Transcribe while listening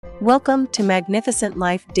Welcome to Magnificent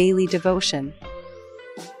Life Daily Devotion.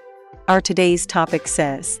 Our today's topic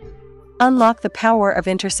says, Unlock the power of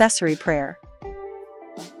intercessory prayer.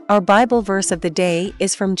 Our Bible verse of the day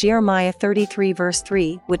is from Jeremiah 33 verse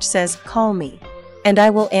 3, which says, Call me, and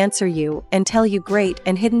I will answer you and tell you great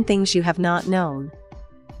and hidden things you have not known.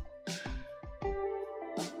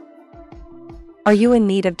 Are you in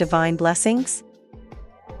need of divine blessings?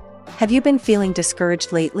 Have you been feeling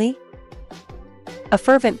discouraged lately? A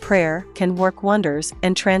fervent prayer can work wonders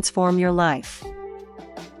and transform your life.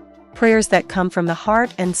 Prayers that come from the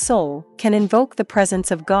heart and soul can invoke the presence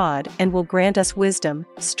of God and will grant us wisdom,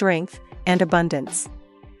 strength, and abundance.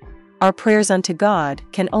 Our prayers unto God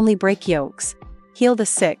can only break yokes, heal the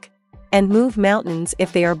sick, and move mountains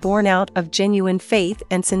if they are born out of genuine faith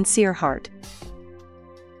and sincere heart.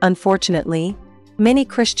 Unfortunately, many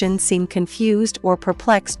Christians seem confused or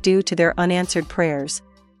perplexed due to their unanswered prayers.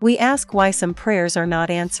 We ask why some prayers are not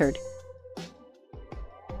answered.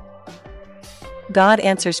 God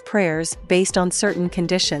answers prayers based on certain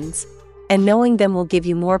conditions, and knowing them will give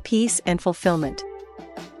you more peace and fulfillment.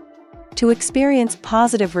 To experience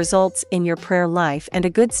positive results in your prayer life and a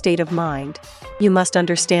good state of mind, you must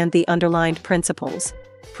understand the underlying principles.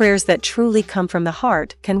 Prayers that truly come from the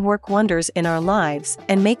heart can work wonders in our lives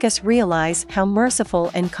and make us realize how merciful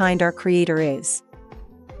and kind our Creator is.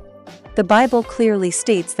 The Bible clearly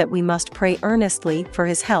states that we must pray earnestly for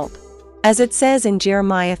His help. As it says in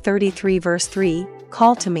Jeremiah 33 verse 3,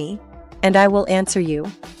 Call to me, and I will answer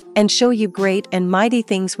you, and show you great and mighty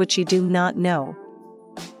things which you do not know.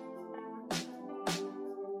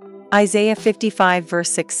 Isaiah 55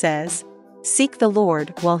 verse 6 says, Seek the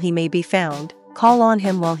Lord while He may be found, call on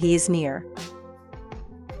Him while He is near.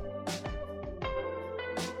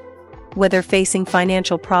 Whether facing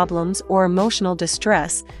financial problems or emotional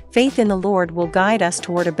distress, faith in the Lord will guide us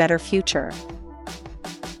toward a better future.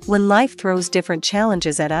 When life throws different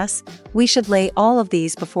challenges at us, we should lay all of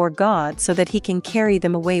these before God so that He can carry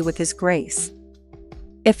them away with His grace.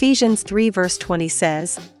 Ephesians 3 verse 20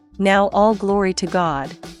 says, Now all glory to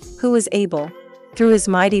God, who is able, through His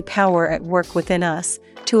mighty power at work within us,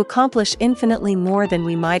 to accomplish infinitely more than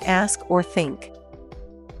we might ask or think.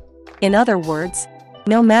 In other words,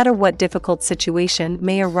 no matter what difficult situation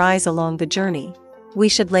may arise along the journey, we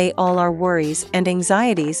should lay all our worries and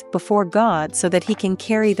anxieties before God so that He can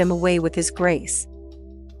carry them away with His grace.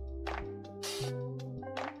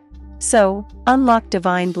 So, unlock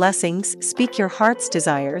divine blessings, speak your heart's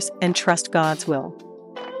desires, and trust God's will.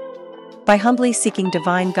 By humbly seeking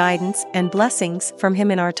divine guidance and blessings from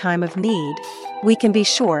Him in our time of need, we can be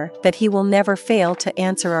sure that He will never fail to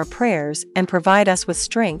answer our prayers and provide us with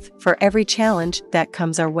strength for every challenge that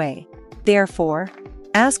comes our way. Therefore,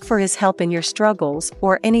 ask for His help in your struggles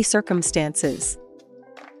or any circumstances.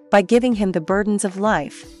 By giving Him the burdens of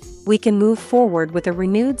life, we can move forward with a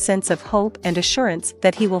renewed sense of hope and assurance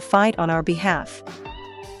that He will fight on our behalf.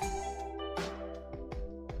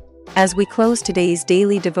 As we close today's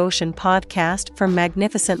daily devotion podcast from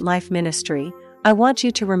Magnificent Life Ministry, I want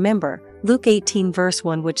you to remember Luke 18 verse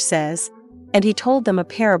 1, which says, And He told them a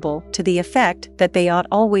parable to the effect that they ought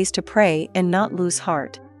always to pray and not lose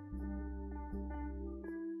heart.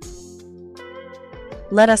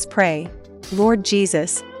 Let us pray. Lord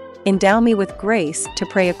Jesus, endow me with grace to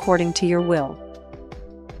pray according to your will.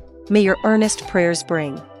 May your earnest prayers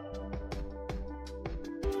bring.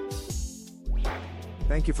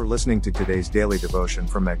 Thank you for listening to today's daily devotion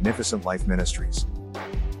from Magnificent Life Ministries.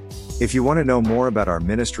 If you want to know more about our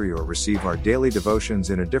ministry or receive our daily devotions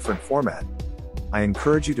in a different format, I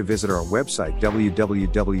encourage you to visit our website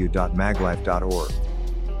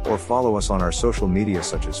www.maglife.org or follow us on our social media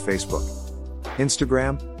such as Facebook,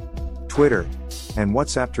 Instagram, Twitter, and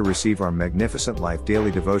WhatsApp to receive our Magnificent Life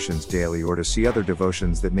daily devotions daily or to see other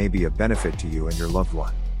devotions that may be a benefit to you and your loved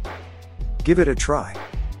one. Give it a try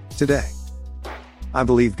today. I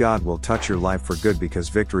believe God will touch your life for good because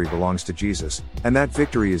victory belongs to Jesus, and that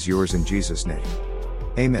victory is yours in Jesus' name.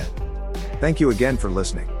 Amen. Thank you again for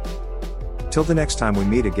listening. Till the next time we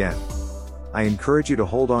meet again, I encourage you to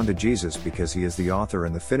hold on to Jesus because He is the author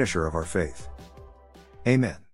and the finisher of our faith. Amen.